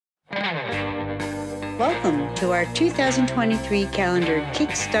Welcome to our 2023 calendar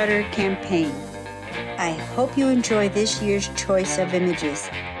Kickstarter campaign. I hope you enjoy this year's choice of images.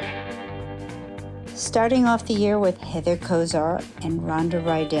 Starting off the year with Heather Kozar and Rhonda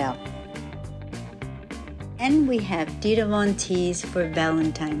Rydell. And we have Dita Von Teese for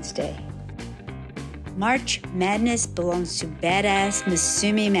Valentine's Day. March Madness belongs to badass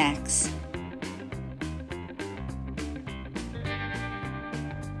Masumi Max.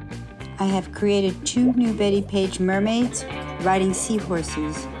 I have created 2 new Betty Page mermaids riding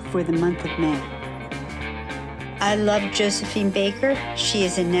seahorses for the month of May. I love Josephine Baker. She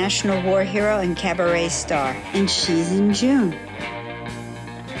is a national war hero and cabaret star, and she's in June.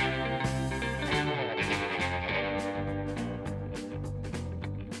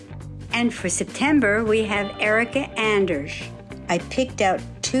 And for September, we have Erica Anders. I picked out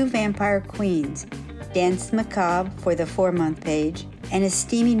 2 vampire queens, Dance Macabre for the 4-month page, and a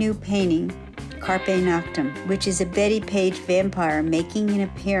steamy new painting, Carpe Noctem, which is a Betty Page vampire making an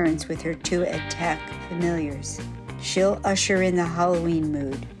appearance with her 2 attack familiars. She'll usher in the Halloween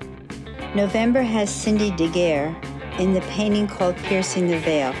mood. November has Cindy Daguerre in the painting called Piercing the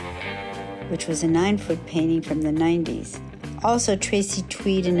Veil, which was a 9-foot painting from the 90s. Also Tracy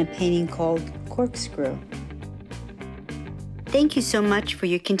Tweed in a painting called Corkscrew. Thank you so much for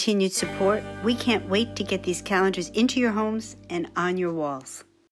your continued support. We can't wait to get these calendars into your homes and on your walls.